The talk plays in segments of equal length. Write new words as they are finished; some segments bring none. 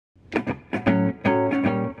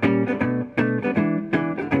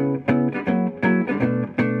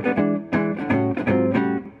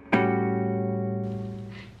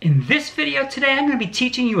video, today I'm going to be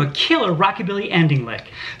teaching you a killer rockabilly ending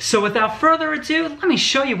lick. So without further ado, let me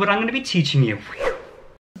show you what I'm going to be teaching you.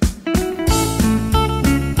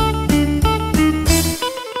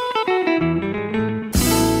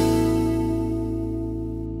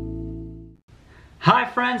 Hi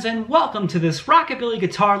friends, and welcome to this rockabilly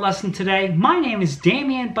guitar lesson today. My name is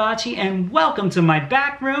Damian Bacci, and welcome to my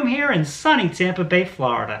back room here in sunny Tampa Bay,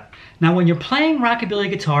 Florida. Now when you're playing rockabilly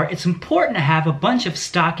guitar, it's important to have a bunch of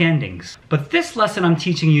stock endings. But this lesson I'm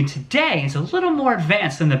teaching you today is a little more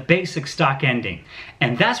advanced than the basic stock ending.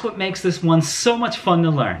 And that's what makes this one so much fun to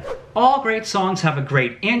learn. All great songs have a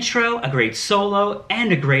great intro, a great solo,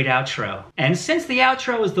 and a great outro. And since the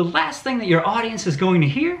outro is the last thing that your audience is going to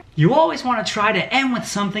hear, you always want to try to end with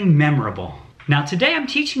something memorable. Now today I'm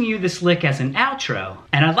teaching you this lick as an outro,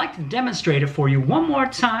 and I'd like to demonstrate it for you one more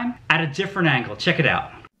time at a different angle. Check it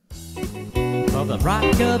out. For the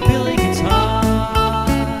rockabilly guitar.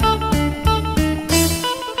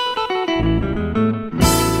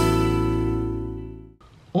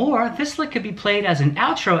 Or this lick could be played as an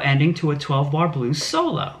outro ending to a 12-bar blues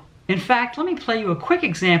solo. In fact, let me play you a quick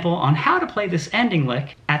example on how to play this ending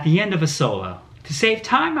lick at the end of a solo. To save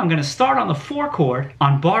time, I'm going to start on the 4 chord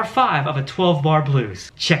on bar 5 of a 12-bar blues.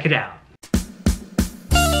 Check it out.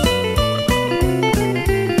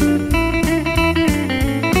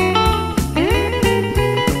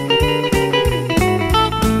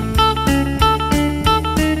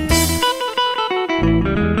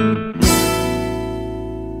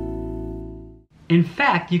 In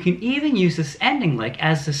fact, you can even use this ending lick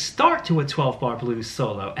as the start to a 12-bar blues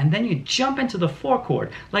solo, and then you jump into the 4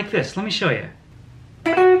 chord like this. Let me show you.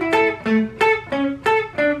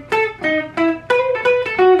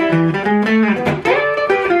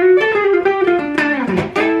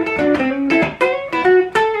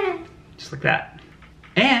 Just like that.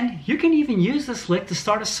 And you can even use this lick to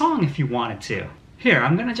start a song if you wanted to. Here,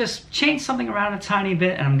 I'm going to just change something around a tiny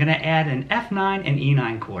bit, and I'm going to add an F9 and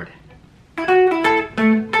E9 chord.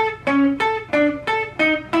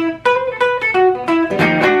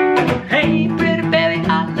 Hey pretty baby,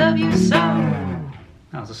 I love you so.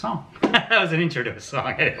 That was a song. That was an intro to a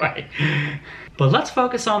song anyway. But let's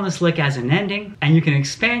focus on this lick as an ending, and you can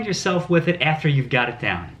expand yourself with it after you've got it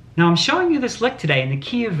down. Now I'm showing you this lick today in the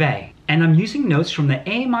key of A, and I'm using notes from the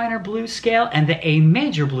A minor blues scale and the A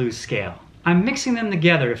major blues scale. I'm mixing them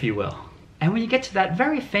together, if you will. And when you get to that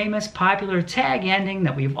very famous popular tag ending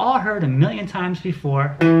that we've all heard a million times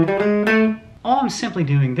before, all I'm simply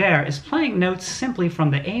doing there is playing notes simply from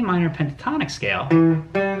the A minor pentatonic scale,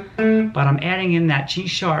 but I'm adding in that G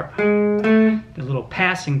sharp, the little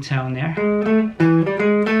passing tone there,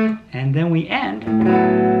 and then we end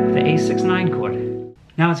with the A6-9 chord.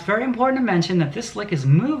 Now it's very important to mention that this lick is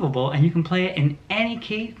movable and you can play it in any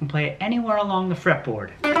key, you can play it anywhere along the fretboard.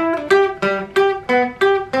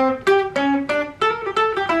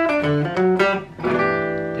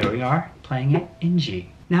 There we are, playing it in G.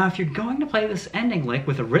 Now if you're going to play this ending lick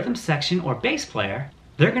with a rhythm section or bass player,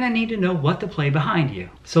 they're going to need to know what to play behind you.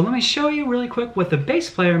 So let me show you really quick what the bass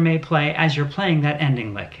player may play as you're playing that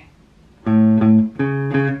ending lick.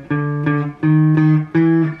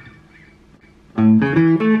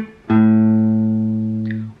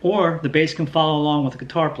 Or the bass can follow along with the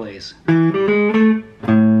guitar plays.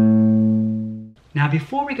 Now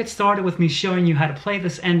before we get started with me showing you how to play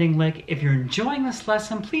this ending lick, if you're enjoying this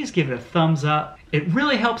lesson, please give it a thumbs up. It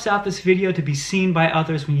really helps out this video to be seen by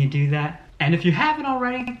others when you do that. And if you haven't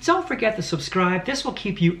already, don't forget to subscribe. This will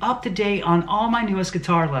keep you up to date on all my newest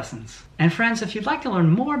guitar lessons. And friends, if you'd like to learn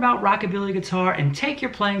more about rockabilly guitar and take your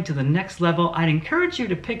playing to the next level, I'd encourage you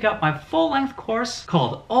to pick up my full-length course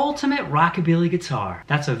called Ultimate Rockabilly Guitar.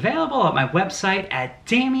 That's available at my website at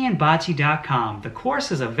damianbacci.com. The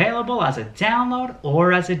course is available as a download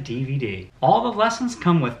or as a DVD. All the lessons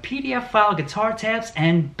come with PDF file guitar tabs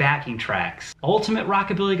and backing tracks. Ultimate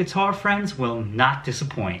Rockabilly Guitar, friends, will not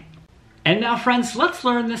disappoint. And now friends, let's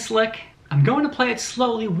learn this lick. I'm going to play it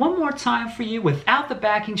slowly one more time for you without the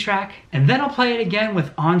backing track, and then I'll play it again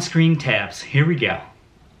with on-screen tabs. Here we go.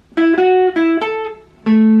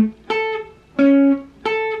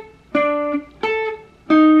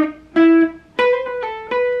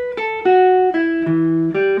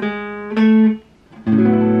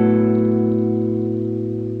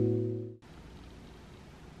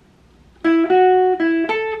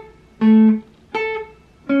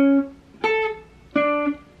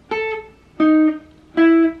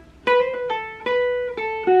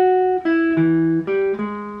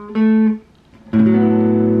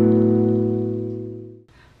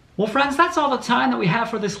 Well friends, that's all the time that we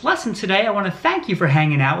have for this lesson today. I want to thank you for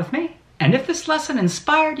hanging out with me. And if this lesson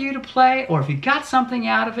inspired you to play, or if you got something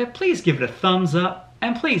out of it, please give it a thumbs up.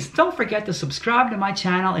 And please don't forget to subscribe to my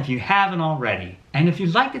channel if you haven't already. And if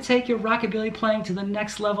you'd like to take your rockabilly playing to the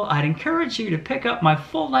next level, I'd encourage you to pick up my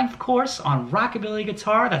full-length course on rockabilly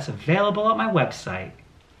guitar that's available at my website.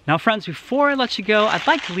 Now friends, before I let you go, I'd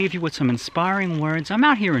like to leave you with some inspiring words. I'm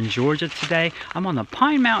out here in Georgia today. I'm on the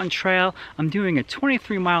Pine Mountain Trail. I'm doing a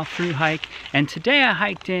 23-mile through hike, and today I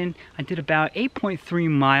hiked in. I did about 8.3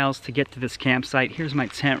 miles to get to this campsite. Here's my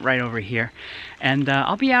tent right over here. And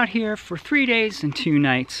I'll be out here for 3 days and 2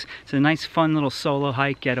 nights. It's a nice fun little solo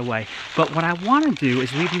hike getaway. But what I want to do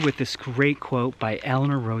is leave you with this great quote by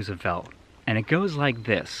Eleanor Roosevelt. And it goes like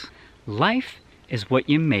this: "Life is what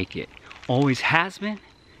you make it. Always has been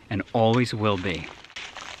and always will be."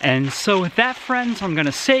 And so with that, friends, I'm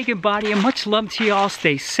gonna say goodbye to you. Much love to you all.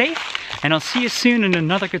 Stay safe, and I'll see you soon in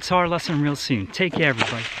another guitar lesson real soon. Take care,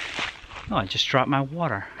 everybody. Oh, I just dropped my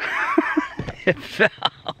water. It fell.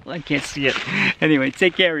 I can't see it. Anyway,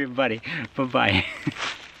 take care, everybody. Bye-bye.